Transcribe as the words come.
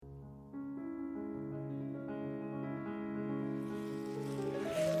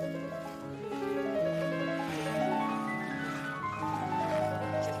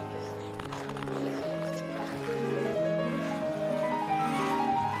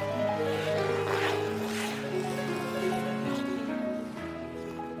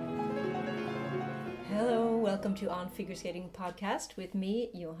welcome to On Figure Skating Podcast with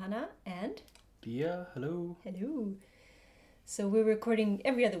me, Johanna, and... Pia, hello. Hello. So we're recording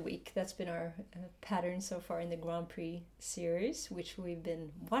every other week. That's been our pattern so far in the Grand Prix series, which we've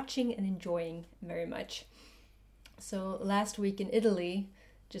been watching and enjoying very much. So last week in Italy,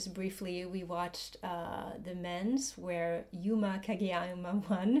 just briefly, we watched the men's where Yuma Kageyama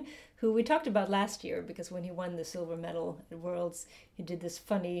won, who we talked about last year because when he won the silver medal at Worlds, he did this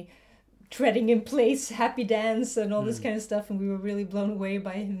funny treading in place, happy dance and all this kind of stuff, and we were really blown away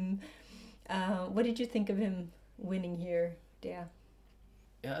by him. What did you think of him winning here, Dea?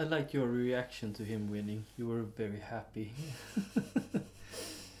 Yeah, I like your reaction to him winning. You were very happy.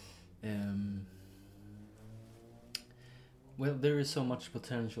 Well, there is so much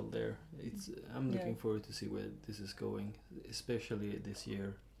potential there. I'm looking forward to see where this is going, especially this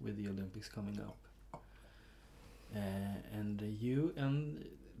year with the Olympics coming up. And you and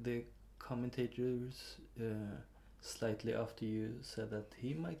the commentators slightly after you said that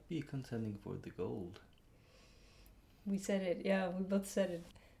he might be contending for the gold. We said it, yeah, we both said it.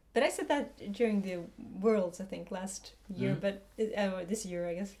 But I said that during the Worlds, I think, last year, but this year,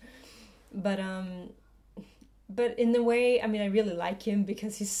 I guess. But in the way, I mean, I really like him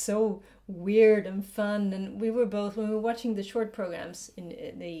because he's so weird and fun. And when we were watching the short programs in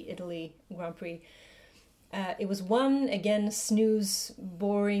the Italy Grand Prix, it was one, again, snooze,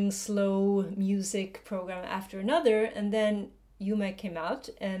 boring, slow music program after another. And then Yuma came out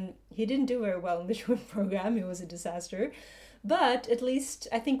and he didn't do very well in the short program. It was a disaster. But at least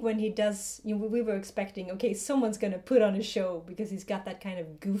I think when he does, we were expecting, okay, someone's going to put on a show because he's got that kind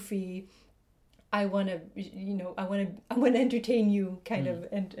of goofy, I want to entertain you kind of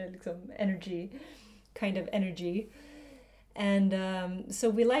some energy, And so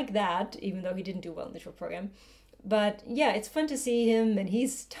we like that, even though he didn't do well in the short program. But yeah, it's fun to see him, and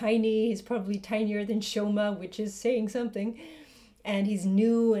he's tiny. He's probably tinier than Shoma, which is saying something. And he's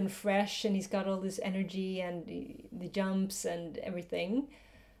new and fresh, and he's got all this energy and the jumps and everything.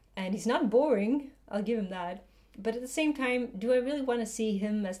 And he's not boring, I'll give him that. But at the same time, do I really want to see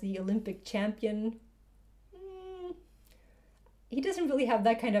him as the Olympic champion? He doesn't really have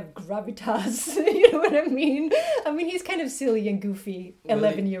that kind of gravitas, you know what I mean? I mean, he's kind of silly and goofy,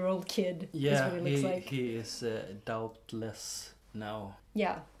 11-year-old kid. Yeah, is what he looks like. He is doubtless now.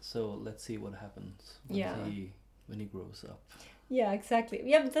 Yeah. So let's see what happens when he grows up. Yeah, exactly.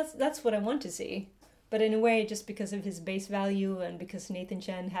 Yeah, but that's what I want to see. But in a way, just because of his base value and because Nathan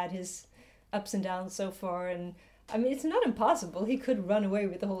Chen had his ups and downs so far, and I mean, it's not impossible. He could run away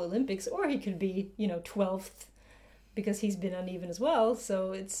with the whole Olympics, or he could be, 12th. Because he's been uneven as well,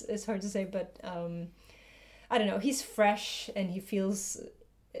 so it's hard to say, but I don't know. He's fresh and he feels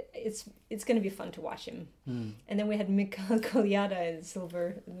it's going to be fun to watch him. And then we had Mikhail Kolyada in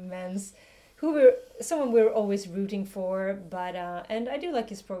silver, the men's, someone we're always rooting for, but and I do like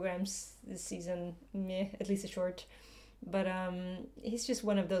his programs this season, at least a short. But he's just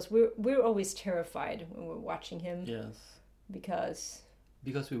one of those. We're always terrified when we're watching him. Yes. Because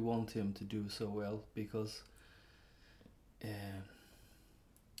we want him to do so well, because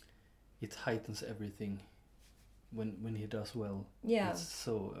it heightens everything when he does well. Yeah. It's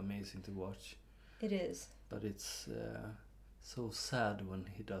so amazing to watch. It is. But it's so sad when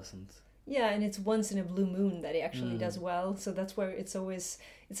he doesn't. Yeah, and it's once in a blue moon that he actually does well. So that's where it's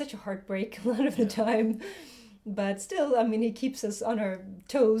such a heartbreak a lot of the time. But still, I mean, he keeps us on our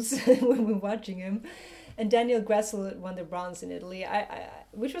toes when we're watching him. And Daniel Gressel won the bronze in Italy,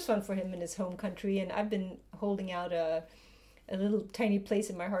 which was fun for him in his home country. And I've been holding out a little tiny place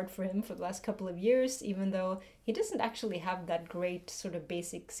in my heart for him for the last couple of years, even though he doesn't actually have that great sort of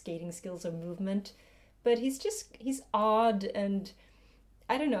basic skating skills or movement. But he's odd, and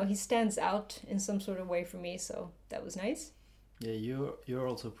I don't know, he stands out in some sort of way for me, so that was nice. Yeah, you're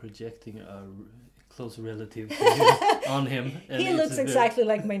also projecting a close relative on him. And he looks exactly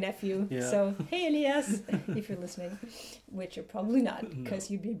like my nephew. Yeah. So, hey Elias, if you're listening, which you're probably not,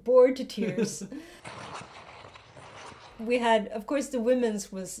 because you'd be bored to tears. We had, of course, the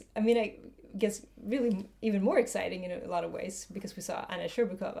women's was, I mean, I guess really even more exciting in a lot of ways, because we saw Anna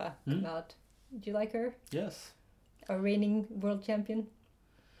Sherbakova come out. Did you like her? Yes. A reigning world champion?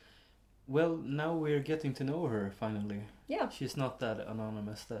 Well, now we're getting to know her, finally. Yeah. She's not that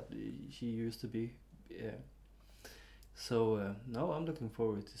anonymous that she used to be. Yeah. So, no, I'm looking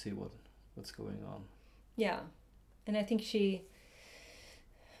forward to see what's going on. Yeah. And I think she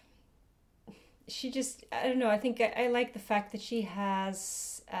just, I don't know, I think I like the fact that she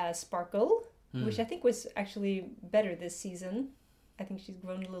has sparkle, which I think was actually better this season. I think she's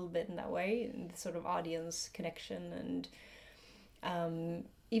grown a little bit in that way, in the sort of audience connection, and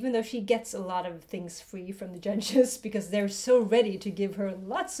even though she gets a lot of things free from the judges because they're so ready to give her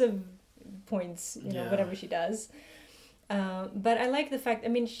lots of points, whatever she does. But I like the fact,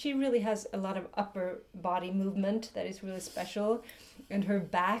 she really has a lot of upper body movement that is really special. And her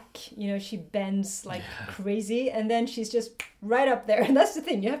back, she bends like crazy. And then she's just right up there. And that's the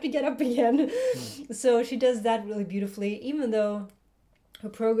thing, you have to get up again. So she does that really beautifully, even though her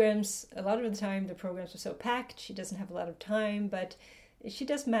programs, a lot of the time, the programs are so packed. She doesn't have a lot of time, but she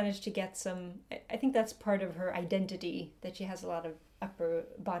does manage to get some, I think that's part of her identity, that she has a lot of upper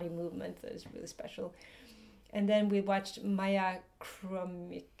body movement that is really special. And then we watched Maja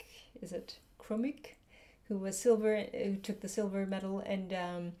Kromik, who took the silver medal,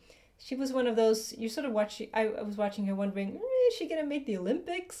 and she was one of those, you sort of watch, I was watching her wondering, is she going to make the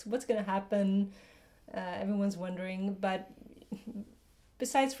Olympics? What's going to happen? Everyone's wondering, but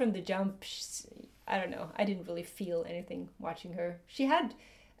besides from the jump, I don't know, I didn't really feel anything watching her. She had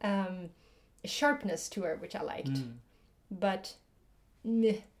a sharpness to her, which I liked, but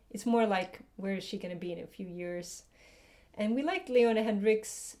it's more like, where is she going to be in a few years? And we liked Leona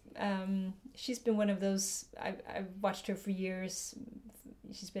Hendricks. She's been one of those, I've watched her for years.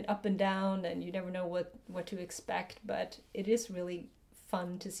 She's been up and down, and you never know what to expect, but it is really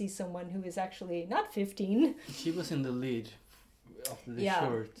fun to see someone who is actually not 15. She was in the lead after the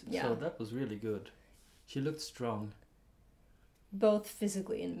short, so that was really good. She looked strong. Both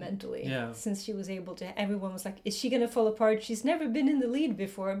physically and mentally, since she was able to, everyone was like, is she going to fall apart? She's never been in the lead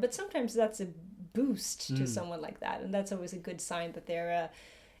before, but sometimes that's a boost to someone like that, and that's always a good sign that they're,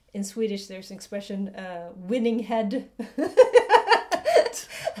 in Swedish there's an expression, winning head.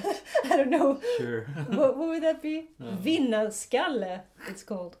 I don't know. Sure. what would that be? Vinnarskalle, it's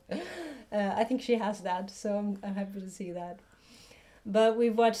called. I think she has that, so I'm happy to see that. But we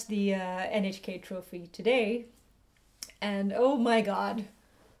watched the NHK trophy today, and oh my god,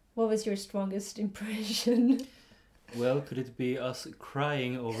 what was your strongest impression? Well, could it be us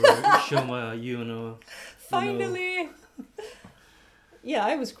crying over Shoma Yuno? Finally! Yeah,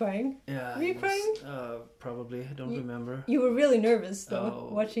 I was crying. Yeah, were you crying? Probably, I don't remember. You were really nervous though,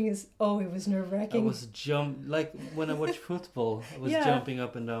 watching his. Oh, it was nerve-wracking. I was like when I watch football, I was jumping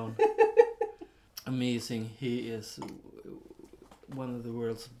up and down. Amazing, he is one of the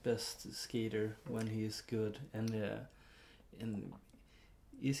world's best skater when he is good, and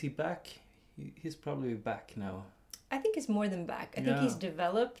is he back? He's probably back now. I think he's more than back. I think he's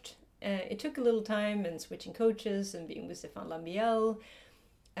developed. It took a little time, and switching coaches and being with Stefan Lambiel.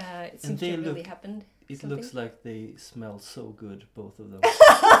 It seems to have really happened. It looks like they smell so good, both of them.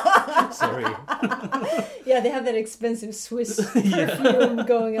 Sorry. Yeah, they have that expensive Swiss perfume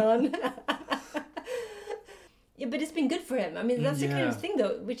going on. Yeah, but it's been good for him. I mean, that's the kind of thing,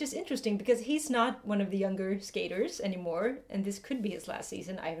 though, which is interesting, because he's not one of the younger skaters anymore, and this could be his last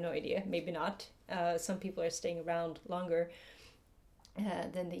season. I have no idea. Maybe not. Some people are staying around longer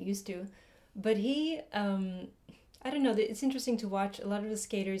than they used to. But he, I don't know, it's interesting to watch a lot of the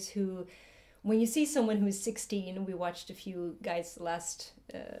skaters who, when you see someone who's 16, we watched a few guys last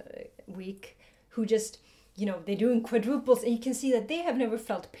week who just, they're doing quadruples, and you can see that they have never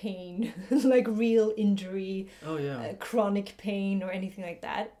felt pain, like real injury, chronic pain or anything like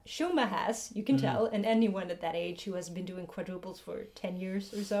that. Shoma has, you can tell, and anyone at that age who has been doing quadruples for 10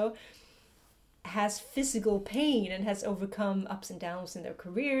 years or so has physical pain and has overcome ups and downs in their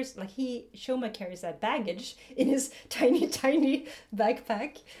careers. Like Shoma carries that baggage in his tiny, tiny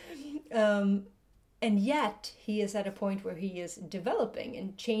backpack. And yet he is at a point where he is developing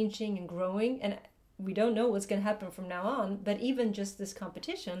and changing and growing, and we don't know what's going to happen from now on, but even just this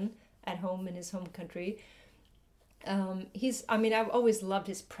competition at home in his home country, I've always loved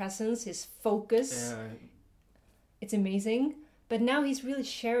his presence, his focus. It's amazing. But now he's really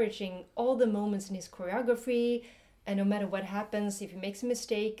cherishing all the moments in his choreography, and no matter what happens, if he makes a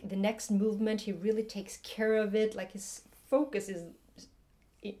mistake, the next movement, he really takes care of it. Like, his focus is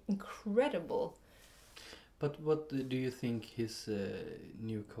incredible. But what do you think his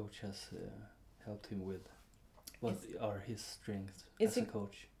new coach has helped him with? What are his strengths as a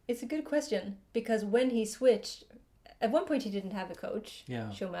coach? It's a good question, because when he switched, at one point he didn't have a coach,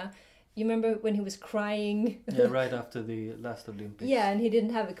 Shoma. You remember when he was crying? Yeah, right after the last Olympics. Yeah, and he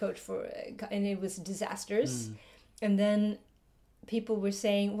didn't have a coach and it was disastrous. And then people were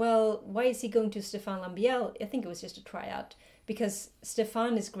saying, well, why is he going to Stefan Lambiel? I think it was just a tryout, because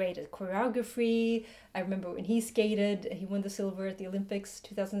Stefan is great at choreography. I remember when he skated, he won the silver at the Olympics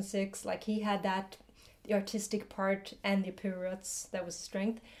 2006. Like, he had the artistic part and the pirouettes, that was his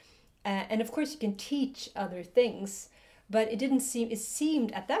strength. And of course you can teach other things, but it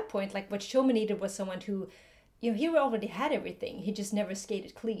seemed at that point like what Shoma needed was someone who he already had everything. He just never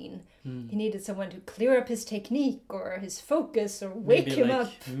skated clean. Mm. He needed someone to clear up his technique or his focus or wake Maybe him like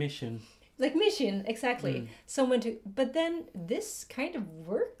up. Mission. Like Mission, exactly. Mm. Someone to. But then this kind of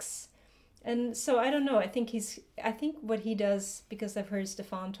works, and so I don't know. I think what he does, because I've heard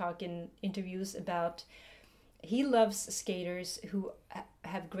Stefan talk in interviews about, he loves skaters who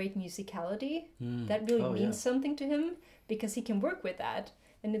have great musicality. Mm. That really means something to him, because he can work with that.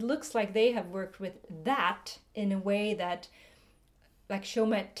 And it looks like they have worked with that in a way that, like,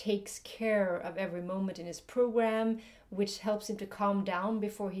 Shoma takes care of every moment in his program, which helps him to calm down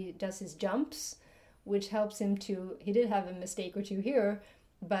before he does his jumps, which helps him to, he did have a mistake or two here,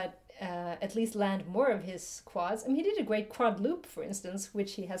 but at least land more of his quads. I mean, he did a great quad loop, for instance,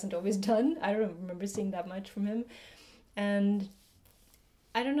 which he hasn't always done. I don't remember seeing that much from him. And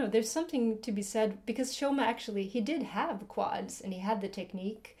I don't know, there's something to be said, because Shoma actually, he did have quads and he had the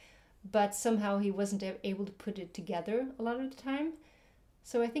technique, but somehow he wasn't able to put it together a lot of the time.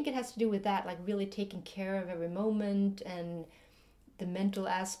 So I think it has to do with that, like really taking care of every moment and the mental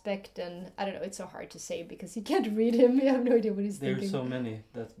aspect. And I don't know, it's so hard to say because you can't read him. You have no idea what he's thinking. There's so many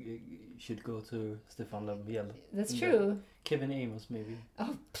that should go to Stefan Lambiel. That's true. Kevin Amos, maybe.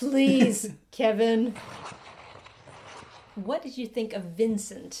 Oh, please, Kevin. What did you think of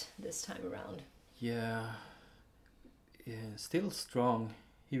Vincent this time around? Yeah, still strong.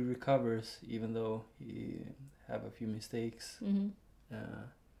 He recovers even though he have a few mistakes. Mm-hmm.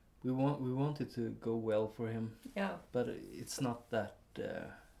 We wanted to go well for him. Yeah. But it's not that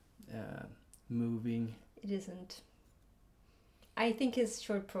moving. It isn't. I think his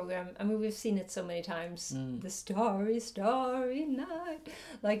short program, I mean, we've seen it so many times. The Starry, Starry Night.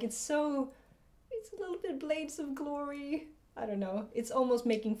 Like, it's a little bit Blades of Glory. I don't know. It's almost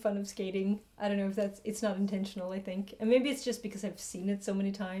making fun of skating. I don't know if it's not intentional, I think. And maybe it's just because I've seen it so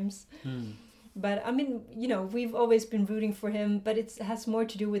many times. But, I mean, we've always been rooting for him, but it has more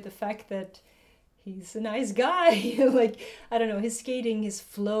to do with the fact that he's a nice guy. Like, I don't know, his skating, his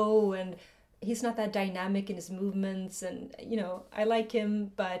flow, and he's not that dynamic in his movements. And, I like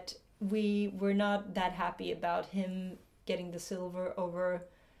him, but we were not that happy about him getting the silver over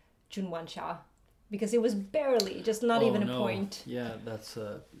Junwan Cha. Because it was barely, just not even a point. Yeah, that's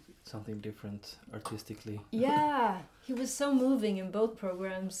something different artistically. Yeah, he was so moving in both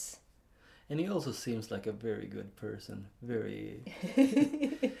programs. And he also seems like a very good person. Very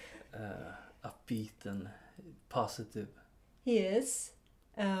upbeat and positive. He is.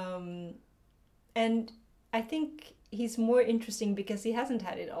 And I think he's more interesting because he hasn't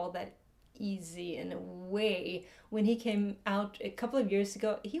had it all that easy in a way. When he came out a couple of years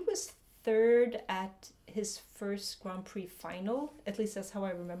ago, he was third at his first Grand Prix final. At least that's how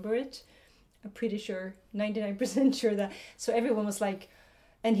I remember it. I'm pretty sure, 99% sure that. So everyone was like,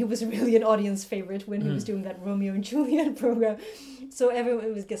 and he was really an audience favorite when he was doing that Romeo and Juliet program. So everyone,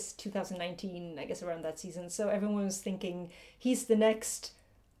 it was, I guess, 2019, I guess, around that season. So everyone was thinking he's the next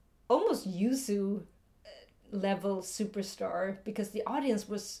almost Yuzu level superstar, because the audience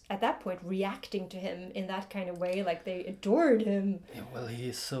was at that point reacting to him in that kind of way, like they adored him. Yeah, well, he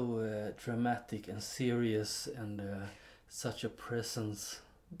is so dramatic and serious and such a presence.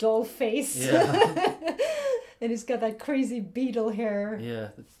 Doll face. Yeah. And he's got that crazy beetle hair. Yeah,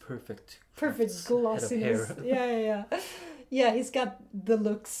 the perfect glossiness. Yeah. Yeah, he's got the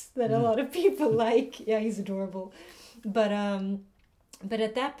looks that a lot of people like. Yeah, he's adorable. But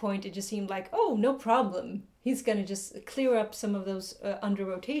at that point, it just seemed like, oh, no problem. He's going to just clear up some of those under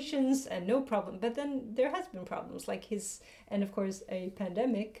rotations and no problem. But then there has been problems like and of course a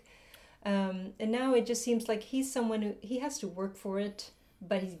pandemic. And now it just seems like he's someone who, he has to work for it,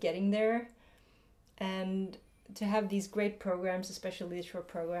 but he's getting there. And to have these great programs, especially the short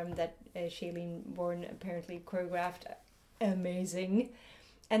program that Shailene Bourne apparently choreographed, amazing.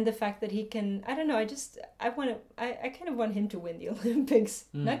 And the fact that he can, I don't know, I kind of want him to win the Olympics.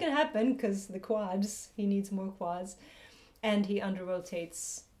 Not going to happen because the quads, he needs more quads. And he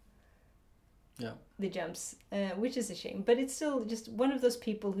under-rotates the jumps, which is a shame. But it's still just one of those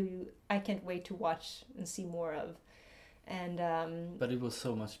people who I can't wait to watch and see more of. And but it was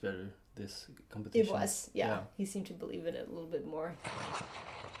so much better, this competition. It was, yeah. He seemed to believe in it a little bit more.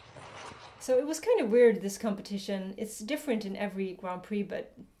 So it was kind of weird, this competition. It's different in every Grand Prix,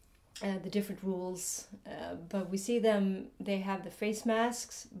 but the different rules. But we see them, they have the face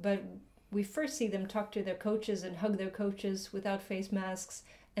masks, but we first see them talk to their coaches and hug their coaches without face masks.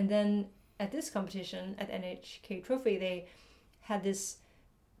 And then at this competition, at NHK Trophy, they had this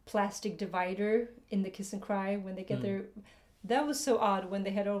plastic divider in the kiss and cry when they get their... That was so odd when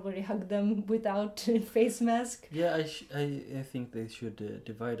they had already hugged them without face mask. Yeah, I think they should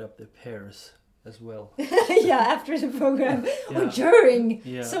divide up the pairs as well. Yeah, after the program or Yeah. during,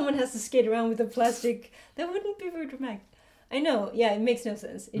 Yeah. someone has to skate around with a plastic. That wouldn't be very dramatic. I know. Yeah, it makes no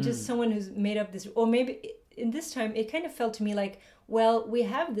sense. It's just someone who's made up this, or maybe in this time it kind of felt to me like, well, we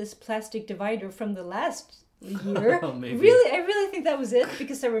have this plastic divider from the last year. Maybe. Really, I really think that was it,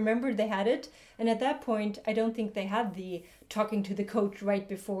 because I remembered they had it, and at that point I don't think they had the talking to the coach right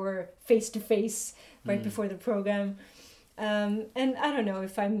before, face to face, right before the program. And I don't know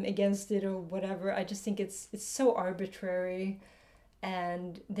if I'm against it or whatever. I just think it's so arbitrary,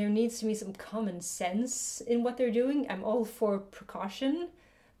 and there needs to be some common sense in what they're doing. I'm all for precaution,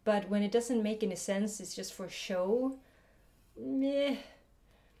 but when it doesn't make any sense, it's just for show. Meh.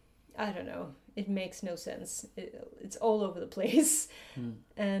 I don't know. It makes no sense. It's all over the place.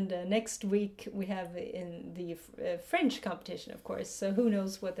 And next week we have in the French competition, of course. So who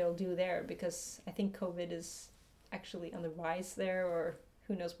knows what they'll do there, because I think COVID is actually on the rise there, or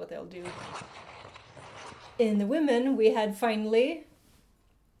who knows what they'll do. In the women, we had finally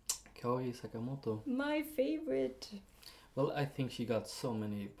Kai Sakamoto. my favorite. Well, I think she got so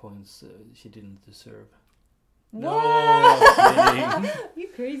many points she didn't deserve. What? kidding. You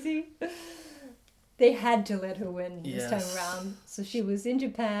crazy? They had to let her win this time Yes. around. So she was in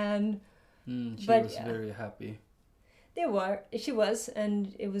Japan. She But, was yeah. very happy. She was,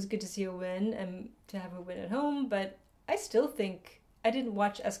 and it was good to see her win and to have her win at home. But I still think, I didn't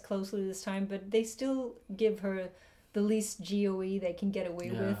watch as closely this time, but they still give her the least GOE they can get away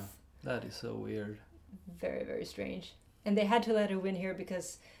Yeah. with. That is so weird. Very, very strange. And they had to let her win here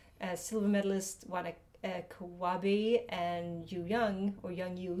because silver medalist Kawabe and Yu Young, or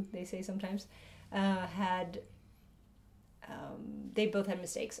Young Yu, they say sometimes, they both had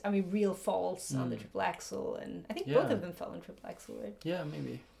mistakes. I mean, real falls on the triple axel, and I think both Yeah. of them fell in triple axel, right? Yeah,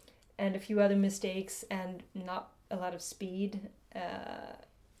 maybe. And a few other mistakes, and not a lot of speed.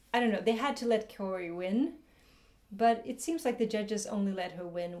 I don't know. They had to let Corey win, but it seems like the judges only let her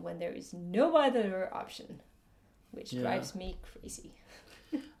win when there is no other option, which Yeah. drives me crazy.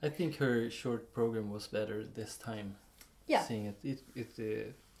 I think her short program was better this time. Yeah. Seeing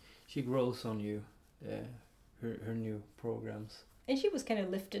it she grows on you. Her new programs. And she was kind of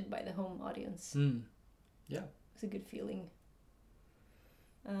lifted by the home audience. Yeah. It's a good feeling.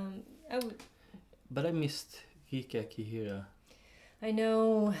 But I missed Rika Kihira. I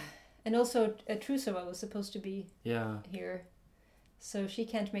know. And also Trusova was supposed to be Yeah. here. So she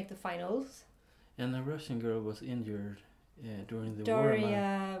can't make the finals. And a Russian girl was injured during the warm-up.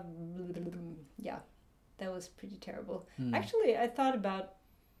 Daria... Yeah. That was pretty terrible. Mm. Actually, I thought about...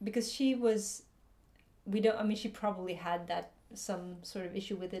 Because she was... she probably had some sort of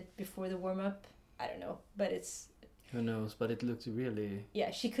issue with it before the warm-up. I don't know. But it's... Who knows? But it looked really...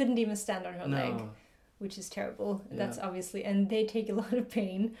 Yeah, she couldn't even stand on her leg, No. which is terrible. Yeah. That's obviously... And they take a lot of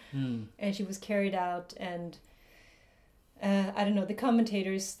pain. And she was carried out, and... I don't know, the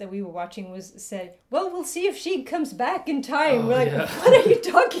commentators that we were watching said, well, we'll see if she comes back in time. Oh, We're like, yeah. what are you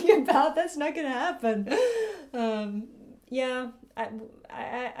talking about? That's not going to happen. Yeah,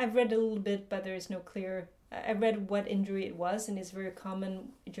 I've read a little bit, but there is no clear... I read what injury it was, and it's very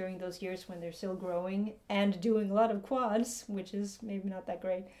common during those years when they're still growing and doing a lot of quads, which is maybe not that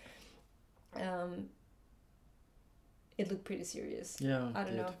great. It looked pretty serious. Yeah. I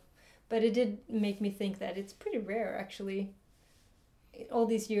don't know. But it did make me think that it's pretty rare, actually. All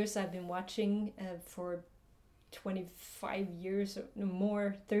these years I've been watching for 25 years or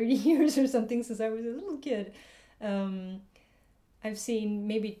more, 30 years or something since I was a little kid. I've seen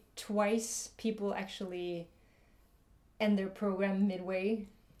maybe twice people actually end their program midway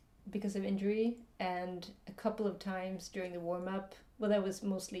because of injury, and a couple of times during the warm-up. Well, that was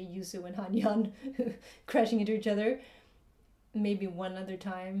mostly Yusu and Hanyan crashing into each other. Maybe one other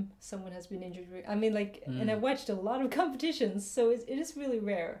time someone has been injured. And I watched a lot of competitions, so it is really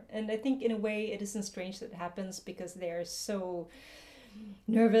rare. And I think in a way it isn't strange that it happens, because they are so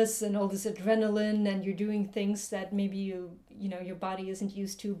nervous and all this adrenaline, and you're doing things that maybe your body isn't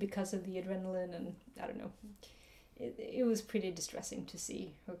used to because of the adrenaline, and I don't know. It was pretty distressing to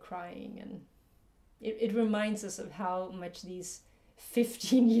see her crying, and it reminds us of how much these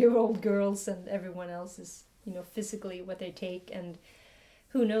 15-year-old girls and everyone else is, physically what they take, and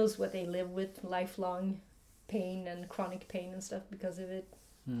who knows what they live with, lifelong pain and chronic pain and stuff because of it.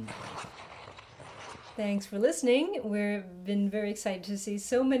 Thanks for listening. We've been very excited to see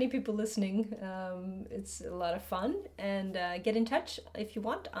so many people listening. It's a lot of fun. And get in touch if you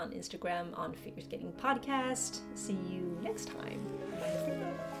want on Instagram on Figure Skating Podcast. See you next time. Bye.